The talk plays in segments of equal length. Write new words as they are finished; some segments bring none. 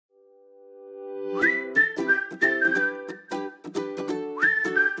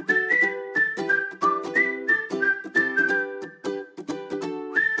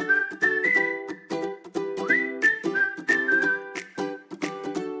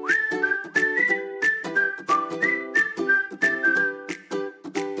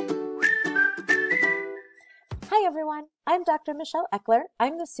I'm Dr. Michelle Eckler.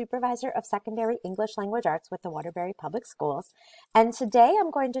 I'm the Supervisor of Secondary English Language Arts with the Waterbury Public Schools. And today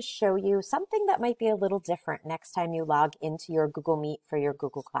I'm going to show you something that might be a little different next time you log into your Google Meet for your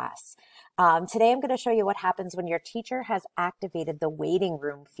Google class. Today I'm going to show you what happens when your teacher has activated the waiting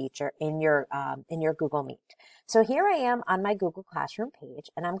room feature in your Google Meet. So here I am on my Google Classroom page,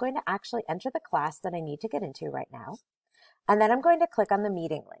 and I'm going to actually enter the class that I need to get into right now. And then I'm going to click on the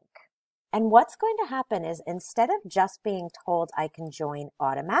meeting link. And what's going to happen is instead of just being told I can join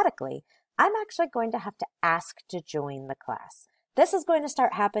automatically, I'm actually going to have to ask to join the class. This is going to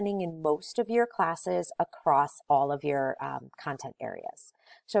start happening in most of your classes across all of your content areas.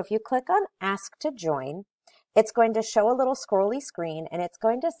 So if you click on Ask to Join, it's going to show a little scrolly screen, and it's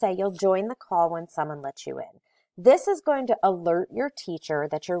going to say you'll join the call when someone lets you in. This is going to alert your teacher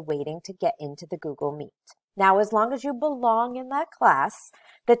that you're waiting to get into the Google Meet. Now, as long as you belong in that class,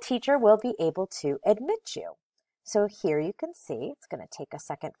 the teacher will be able to admit you. So here you can see, it's going to take a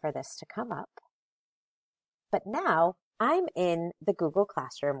second for this to come up. But now I'm in the Google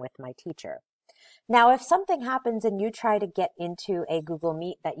Classroom with my teacher. Now, if something happens and you try to get into a Google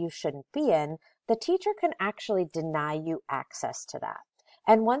Meet that you shouldn't be in, the teacher can actually deny you access to that.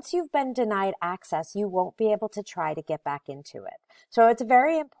 And once you've been denied access, you won't be able to try to get back into it. So it's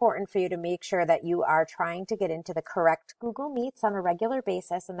very important for you to make sure that you are trying to get into the correct Google Meets on a regular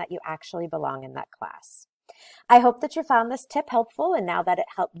basis and that you actually belong in that class. I hope that you found this tip helpful, and now that it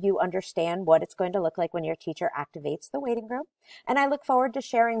helped you understand what it's going to look like when your teacher activates the waiting room. And I look forward to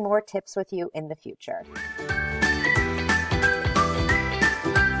sharing more tips with you in the future.